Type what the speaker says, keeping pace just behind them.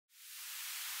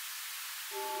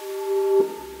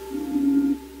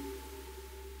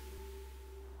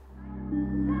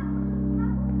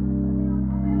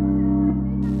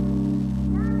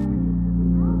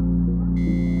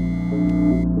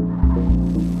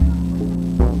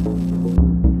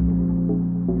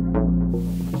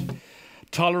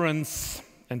tolerance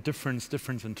and difference,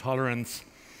 difference and tolerance.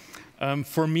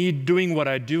 For me, doing what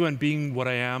I do and being what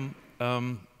I am,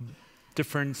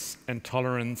 difference and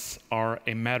tolerance are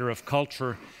a matter of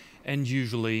culture and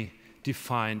usually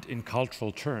defined in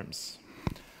cultural terms.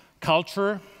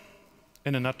 Culture,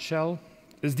 in a nutshell,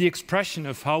 is the expression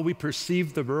of how we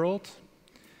perceive the world,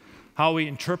 how we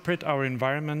interpret our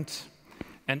environment,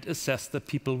 and assess the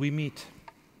people we meet.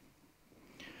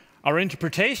 Our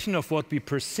interpretation of what we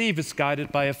perceive is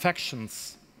guided by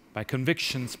affections, by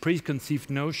convictions, preconceived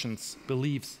notions,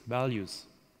 beliefs, values.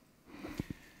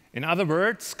 In other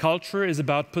words, culture is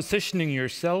about positioning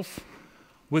yourself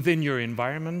within your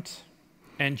environment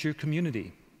and your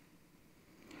community.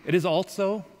 It is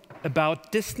also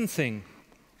about distancing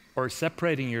or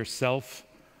separating yourself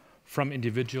from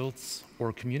individuals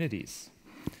or communities.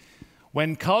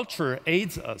 When culture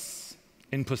aids us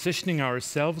in positioning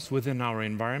ourselves within our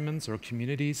environments or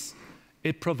communities,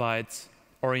 it provides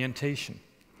orientation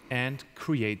and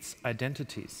creates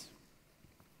identities.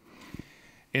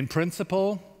 In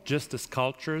principle, just as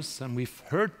cultures, and we've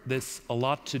heard this a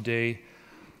lot today,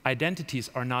 identities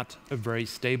are not a very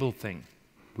stable thing.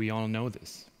 We all know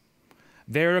this.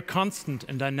 They're a constant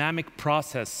and dynamic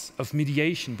process of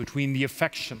mediation between the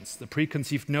affections, the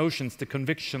preconceived notions, the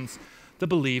convictions, the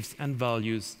beliefs and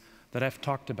values that I've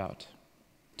talked about.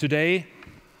 Today,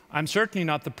 I'm certainly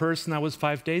not the person I was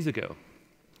 5 days ago,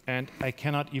 and I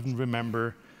cannot even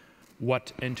remember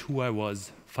what and who I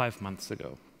was 5 months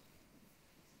ago.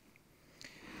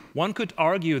 One could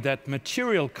argue that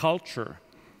material culture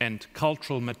and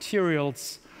cultural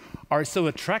materials are so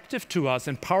attractive to us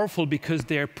and powerful because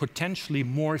they are potentially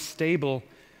more stable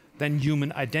than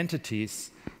human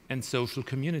identities and social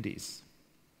communities.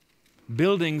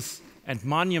 Buildings and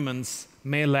monuments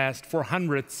may last for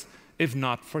hundreds, if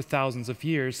not for thousands of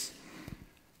years,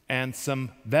 and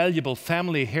some valuable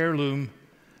family heirloom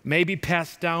may be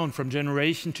passed down from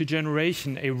generation to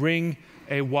generation, a ring,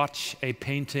 a watch, a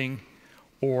painting,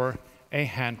 or a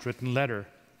handwritten letter.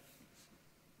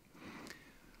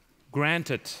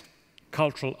 Granted,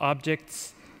 cultural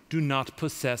objects do not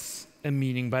possess a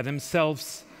meaning by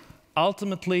themselves.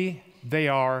 Ultimately, they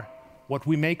are what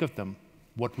we make of them,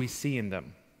 what we see in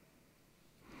them.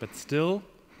 But still,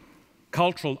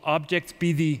 cultural objects,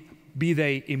 be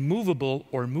they immovable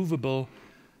or movable,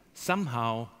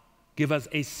 somehow give us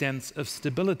a sense of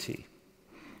stability,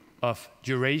 of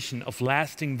duration, of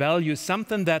lasting value,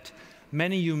 something that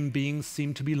many human beings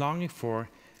seem to be longing for,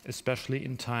 especially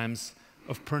in times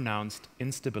of pronounced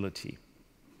instability.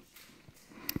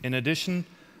 In addition,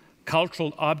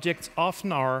 cultural objects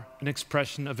often are an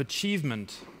expression of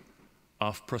achievement,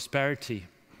 of prosperity,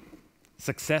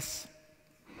 success,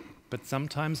 but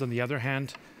sometimes, on the other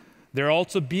hand, they're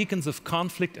also beacons of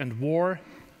conflict and war,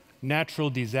 natural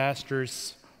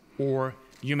disasters, or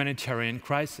humanitarian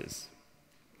crisis.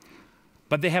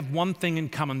 But they have one thing in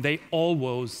common: they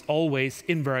always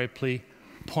invariably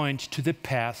point to the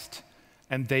past,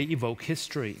 and they evoke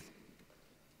history.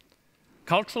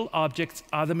 Cultural objects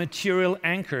are the material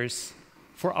anchors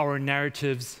for our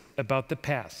narratives about the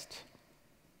past.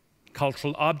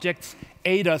 Cultural objects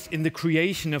aid us in the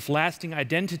creation of lasting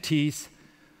identities.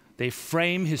 They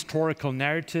frame historical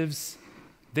narratives.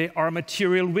 They are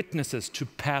material witnesses to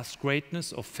past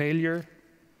greatness or failure.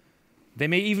 They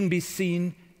may even be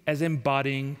seen as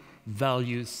embodying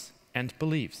values and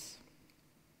beliefs.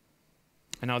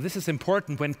 And now this is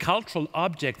important. When cultural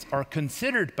objects are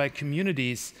considered by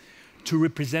communities to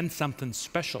represent something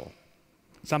special,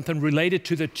 something related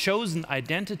to the chosen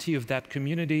identity of that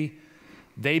community,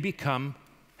 they become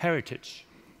heritage,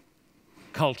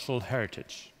 cultural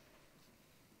heritage.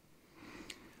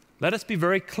 Let us be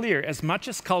very clear: as much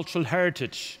as cultural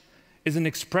heritage is an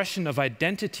expression of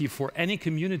identity for any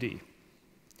community,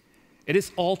 it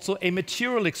is also a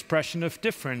material expression of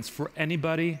difference for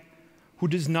anybody who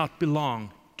does not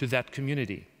belong to that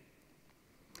community.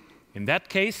 In that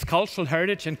case, cultural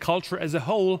heritage and culture as a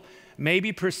whole may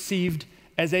be perceived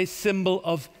as a symbol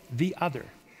of the other,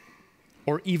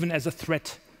 or even as a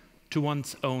threat to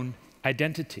one's own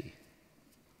identity.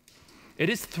 It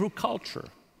is through culture,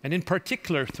 and in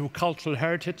particular through cultural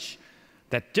heritage,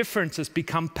 that differences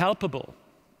become palpable,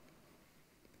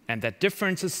 and that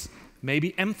differences may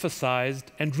be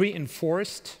emphasized and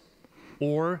reinforced,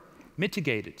 or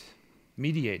mitigated,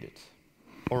 mediated,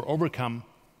 or overcome,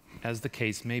 as the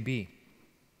case may be.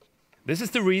 This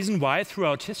is the reason why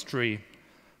throughout history,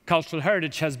 cultural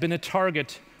heritage has been a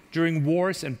target during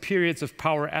wars and periods of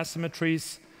power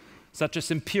asymmetries, such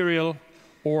as imperial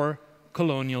or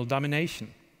colonial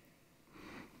domination.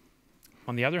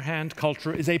 On the other hand,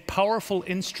 culture is a powerful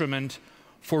instrument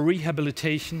for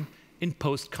rehabilitation in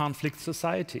post-conflict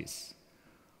societies.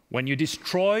 When you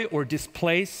destroy or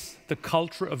displace the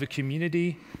culture of a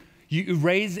community, you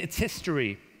erase its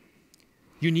history,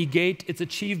 you negate its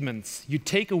achievements, you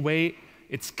take away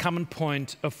its common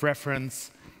point of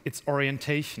reference, its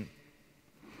orientation.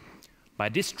 By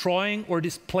destroying or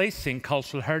displacing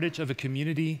cultural heritage of a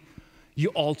community, you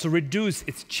also reduce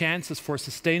its chances for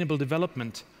sustainable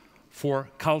development, for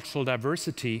cultural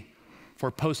diversity,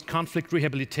 for post-conflict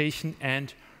rehabilitation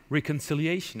and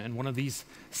reconciliation. And one of these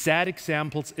sad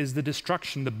examples is the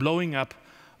destruction, the blowing up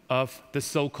of the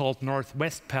so-called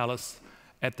Northwest Palace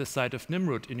at the site of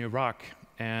Nimrud in Iraq.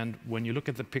 And when you look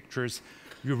at the pictures,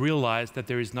 you realize that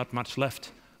there is not much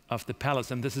left of the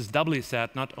palace. And this is doubly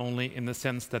sad, not only in the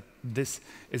sense that this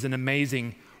is an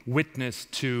amazing witness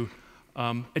to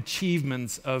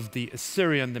achievements of the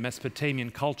Assyrian, the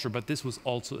Mesopotamian culture, but this was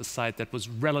also a site that was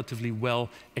relatively well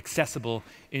accessible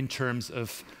in terms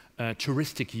of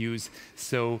touristic use.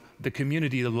 So the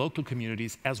community, the local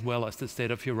communities, as well as the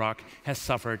state of Iraq, has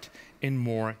suffered in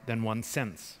more than one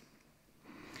sense.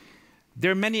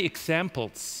 There are many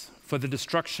examples for the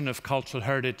destruction of cultural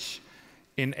heritage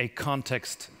in a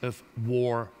context of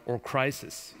war or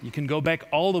crisis. You can go back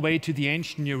all the way to the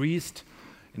ancient Near East.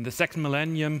 In the second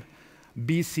millennium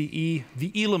BCE,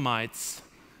 the Elamites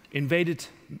invaded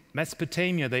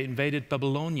Mesopotamia, they invaded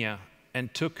Babylonia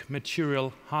and took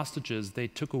material hostages. They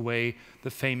took away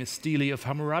the famous stele of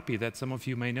Hammurabi that some of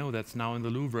you may know, that's now in the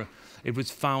Louvre. It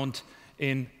was found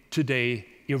in today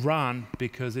Iran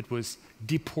because it was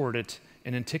deported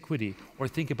in antiquity. Or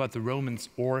think about the Romans,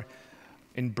 or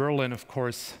in Berlin, of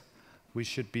course, we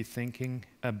should be thinking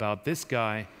about this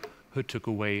guy who took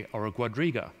away our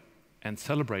quadriga and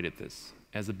celebrated this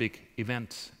as a big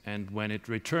event. And when it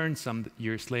returned some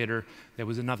years later, there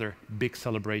was another big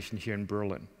celebration here in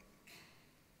Berlin.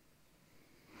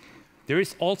 There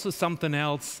is also something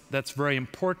else that's very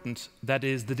important, that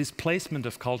is the displacement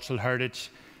of cultural heritage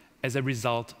as a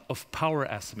result of power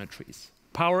asymmetries.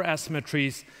 Power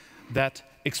asymmetries that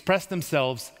express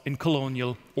themselves in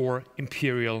colonial or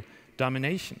imperial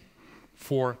domination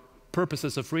for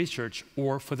purposes of research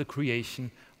or for the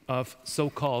creation of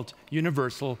so-called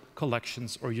universal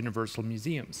collections or universal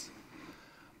museums.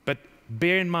 But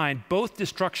bear in mind, both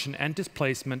destruction and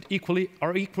displacement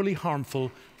are equally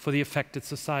harmful for the affected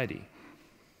society.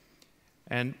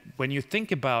 And when you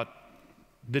think about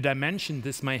the dimension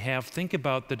this may have, think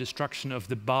about the destruction of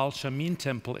the Baal Shamin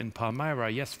temple in Palmyra.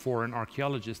 Yes, for an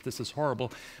archaeologist, this is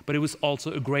horrible, but it was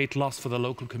also a great loss for the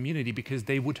local community because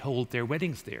they would hold their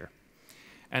weddings there.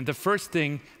 And the first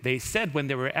thing they said when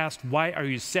they were asked, why are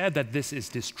you sad that this is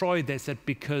destroyed? They said,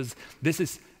 because this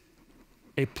is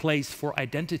a place for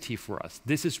identity for us.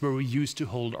 This is where we used to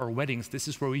hold our weddings. This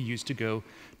is where we used to go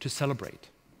to celebrate.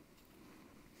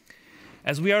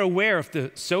 As we are aware of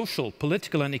the social,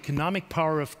 political, and economic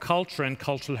power of culture and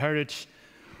cultural heritage,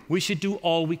 we should do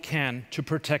all we can to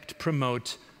protect,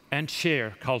 promote, and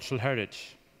share cultural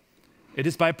heritage. It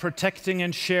is by protecting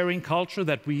and sharing culture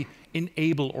that we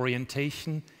enable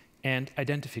orientation and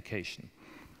identification.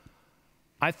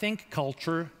 I think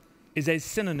culture is a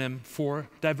synonym for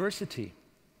diversity.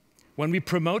 When we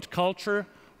promote culture,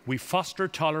 we foster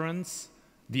tolerance,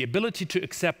 the ability to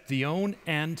accept the own,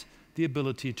 and the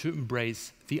ability to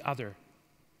embrace the other.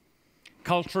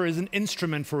 Culture is an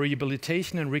instrument for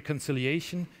rehabilitation and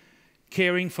reconciliation.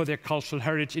 Caring for their cultural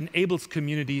heritage enables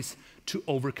communities to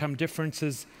overcome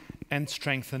differences and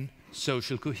strengthen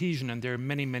social cohesion. And there are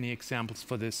many, many examples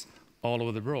for this all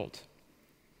over the world.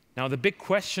 Now, the big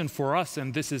question for us,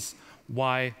 and this is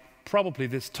why probably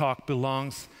this talk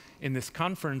belongs in this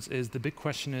conference, is the big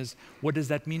question is, what does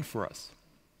that mean for us?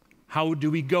 How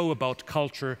do we go about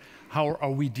culture? How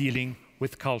are we dealing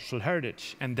with cultural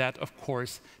heritage? And that, of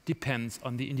course, depends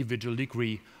on the individual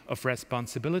degree of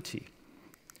responsibility.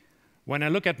 When I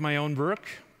look at my own work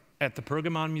at the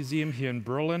Pergamonmuseum here in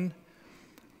Berlin,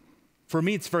 for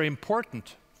me it's very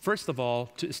important, first of all,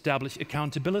 to establish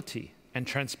accountability and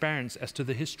transparency as to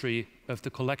the history of the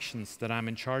collections that I'm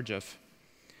in charge of.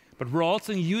 But we're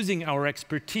also using our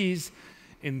expertise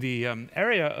in the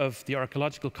area of the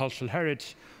archaeological cultural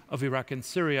heritage of Iraq and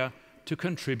Syria to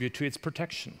contribute to its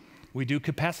protection. We do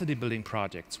capacity building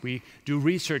projects, we do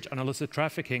research on illicit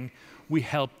trafficking, we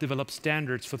help develop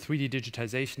standards for 3D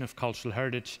digitization of cultural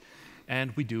heritage,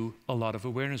 and we do a lot of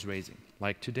awareness raising,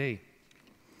 like today.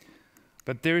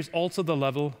 But there is also the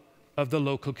level of the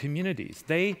local communities.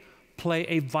 They play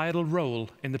a vital role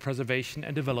in the preservation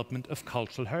and development of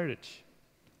cultural heritage.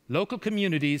 Local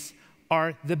communities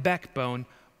are the backbone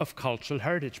of cultural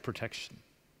heritage protection.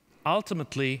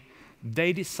 Ultimately,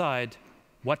 they decide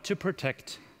what to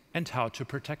protect and how to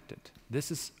protect it.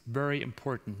 This is very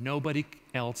important. Nobody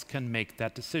else can make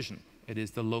that decision. It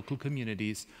is the local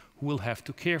communities who will have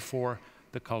to care for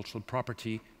the cultural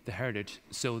property, the heritage,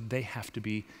 so they have to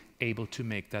be able to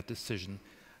make that decision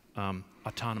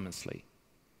autonomously.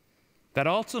 That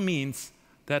also means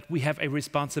that we have a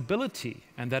responsibility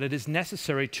and that it is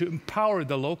necessary to empower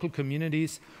the local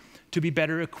communities to be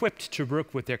better equipped to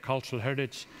work with their cultural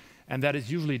heritage, and that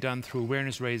is usually done through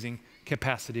awareness raising,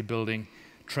 capacity building,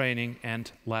 training,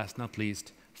 and last not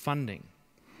least, funding.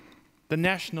 The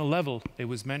national level, it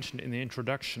was mentioned in the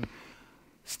introduction,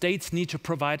 states need to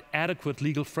provide adequate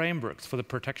legal frameworks for the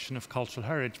protection of cultural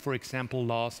heritage, for example,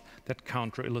 laws that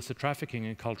counter illicit trafficking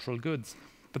in cultural goods.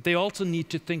 But they also need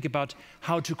to think about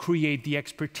how to create the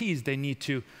expertise. They need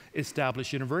to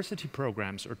establish university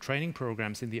programs or training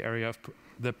programs in the area of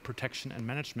the protection and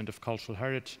management of cultural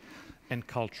heritage and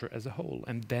culture as a whole.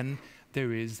 And then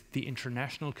there is the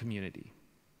international community.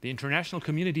 The international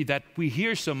community that we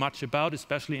hear so much about,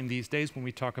 especially in these days when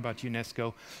we talk about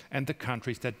UNESCO and the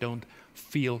countries that don't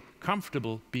feel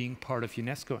comfortable being part of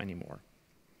UNESCO anymore.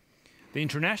 The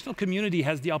international community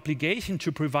has the obligation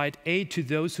to provide aid to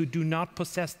those who do not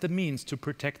possess the means to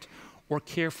protect or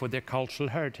care for their cultural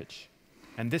heritage.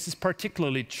 And this is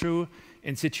particularly true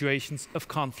in situations of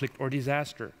conflict or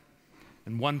disaster.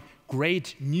 And one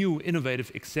great new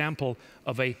innovative example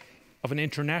of an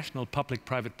international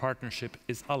public-private partnership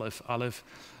is ALIPH. ALIPH,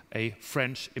 a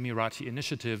French Emirati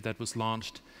initiative that was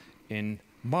launched in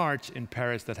March in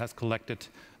Paris that has collected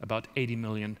about $80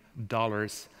 million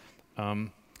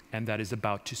and that is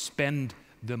about to spend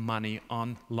the money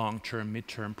on long-term,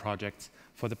 mid-term projects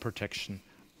for the protection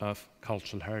of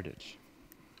cultural heritage.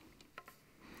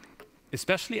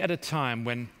 Especially at a time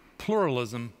when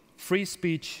pluralism, free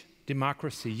speech,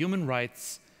 democracy, human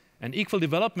rights, and equal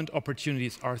development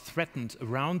opportunities are threatened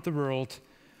around the world,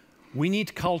 we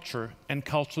need culture and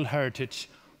cultural heritage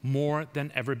more than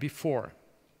ever before.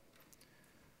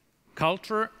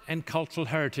 Culture and cultural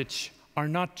heritage are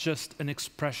not just an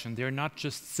expression, they are not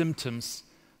just symptoms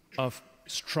of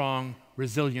strong,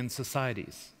 resilient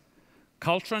societies.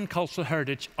 Culture and cultural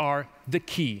heritage are the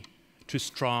key to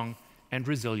strong and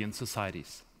resilient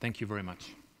societies. Thank you very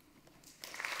much.